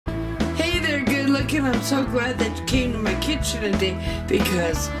Lincoln, I'm so glad that you came to my kitchen today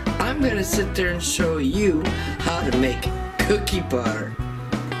because I'm going to sit there and show you how to make cookie butter.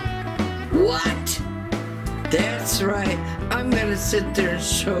 What? That's right, I'm going to sit there and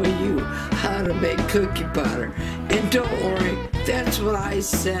show you how to make cookie butter. And don't worry, that's what I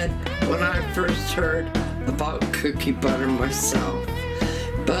said when I first heard about cookie butter myself.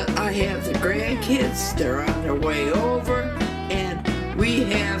 But I have the grandkids, they're on their way over, and we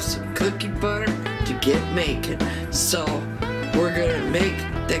have some cookie butter to get making. So we're gonna make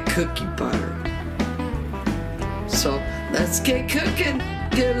that cookie butter. So let's get cooking.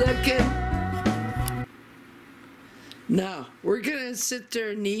 Good looking. Now we're gonna sit there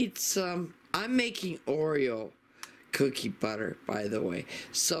and eat some. I'm making Oreo cookie butter, by the way.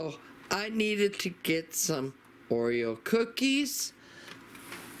 So I needed to get some Oreo cookies.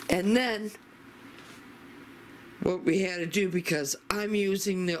 And then what we had to do, because I'm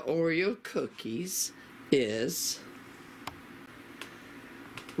using the Oreo cookies, is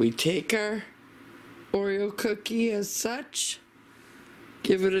we take our Oreo cookie as such,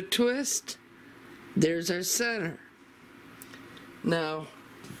 give it a twist, there's our center. Now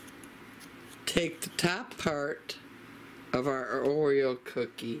take the top part of our Oreo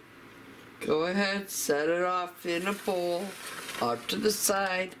cookie, go ahead, set it off in a bowl off to the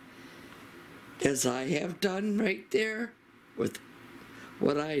side, as I have done right there with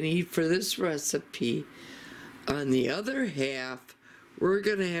what I need for this recipe. On the other half, we're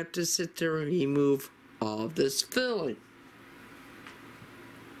gonna have to sit there and remove all this filling.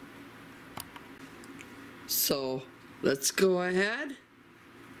 So let's go ahead,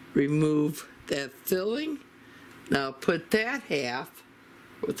 remove that filling. Now put that half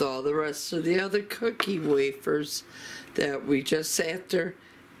with all the rest of the other cookie wafers that we just sat there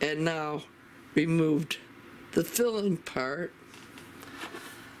and now removed the filling part.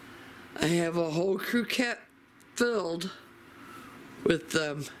 I have a whole croquette filled with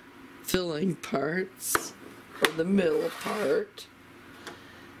the filling parts, or the middle part.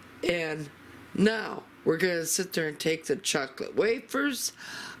 And now we're gonna sit there and take the chocolate wafers.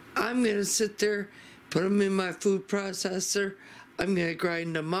 I'm gonna sit there, put them in my food processor. I'm gonna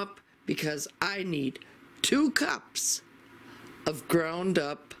grind them up because I need 2 cups of ground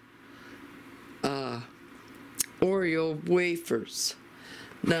up Oreo wafers.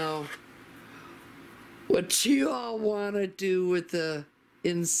 Now, what you all want to do with the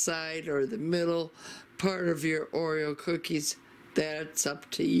inside or the middle part of your Oreo cookies, that's up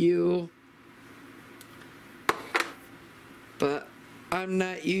to you. But I'm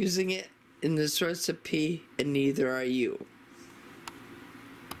not using it in this recipe, and neither are you.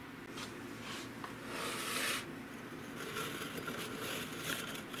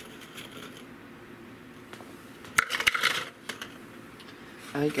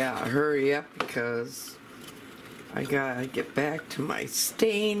 I gotta hurry up because I gotta get back to my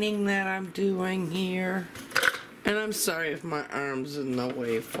staining that I'm doing here. And I'm sorry if my arm's in the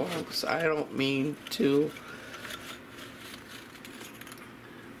way, folks. I don't mean to.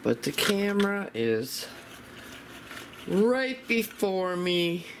 But the camera is right before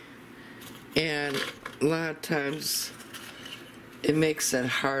me, and a lot of times it makes it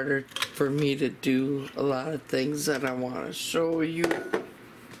harder for me to do a lot of things that I want to show you.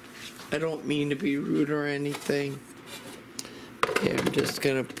 I don't mean to be rude or anything. Okay, I'm just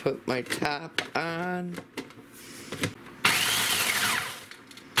gonna put my top on.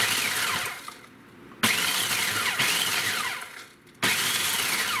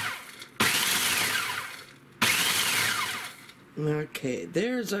 Okay,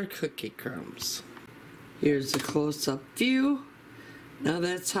 there's our cookie crumbs. Here's a close-up view. Now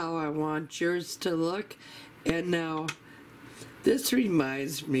that's how I want yours to look. And now, this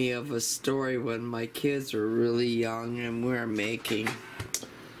reminds me of a story when my kids were really young and we were making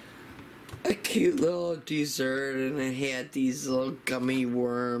a cute little dessert, and it had these little gummy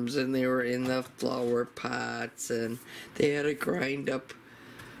worms, and they were in the flower pots, and they had to grind up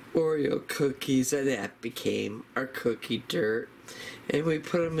Oreo cookies, and that became our cookie dirt. And we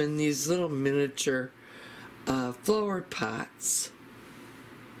put them in these little miniature flower pots,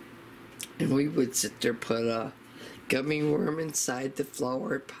 and we would sit there, put a gummy worm inside the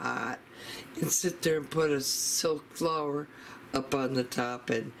flower pot, and sit there and put a silk flower up on the top,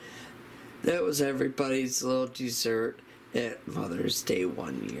 and that was everybody's little dessert at Mother's Day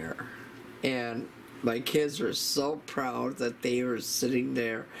one year. And my kids were so proud that they were sitting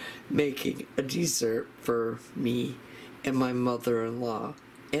there making a dessert for me and my mother-in-law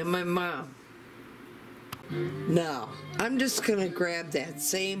and my mom. Now, I'm just gonna grab that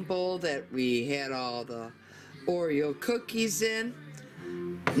same bowl that we had all the Oreo cookies in.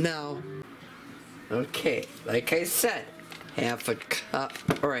 Now, Okay, like I said, half a cup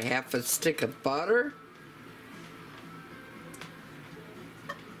or a half a stick of butter.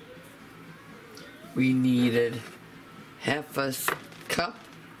 We needed half a cup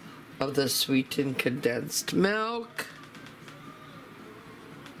of the sweetened condensed milk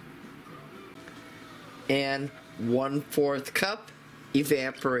and 1/4 cup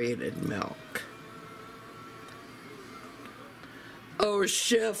evaporated milk. Oh,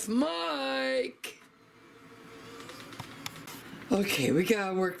 Chef Mike! Okay, we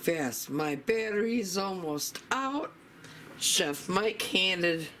gotta work fast. My battery's almost out. Chef Mike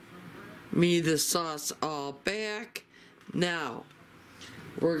handed me the sauce all back. Now,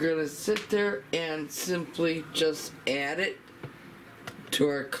 we're gonna sit there and simply just add it to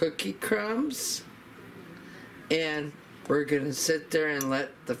our cookie crumbs. And we're gonna sit there and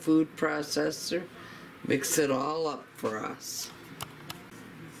let the food processor mix it all up for us.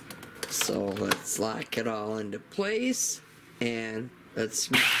 So let's lock it all into place and let's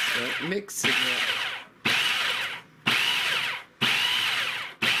start mixing it.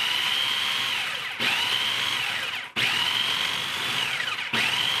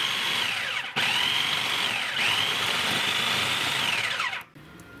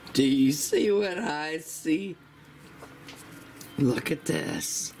 Do you see what I see? Look at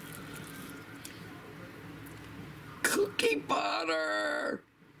this. Cookie butter!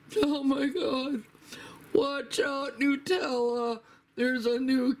 Oh my God. Watch out, Nutella. There's a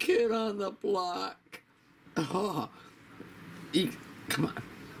new kid on the block. Oh, come on.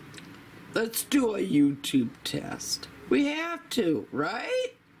 Let's do a YouTube test. We have to,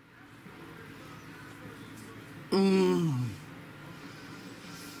 right?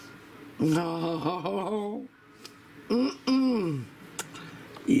 No.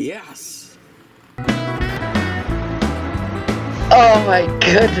 Yes. Oh my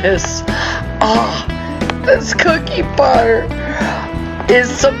goodness. Oh, this cookie butter is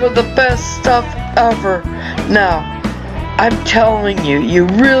some of the best stuff ever. Now, I'm telling you, you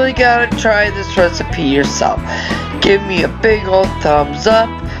really gotta try this recipe yourself. Give me a big old thumbs up.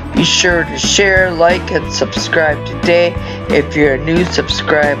 Be sure to share, like, and subscribe today. If you're a new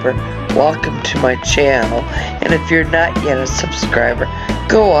subscriber, welcome to my channel. And if you're not yet a subscriber,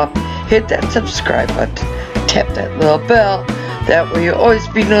 go up, hit that subscribe button, tap that little bell. That way you'll always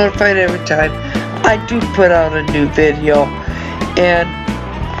be notified every time I do put out a new video. And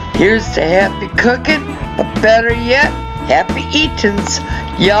here's to happy cooking, but better yet, happy eatings.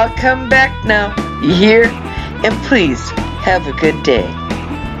 Y'all come back now, you hear? And please, have a good day.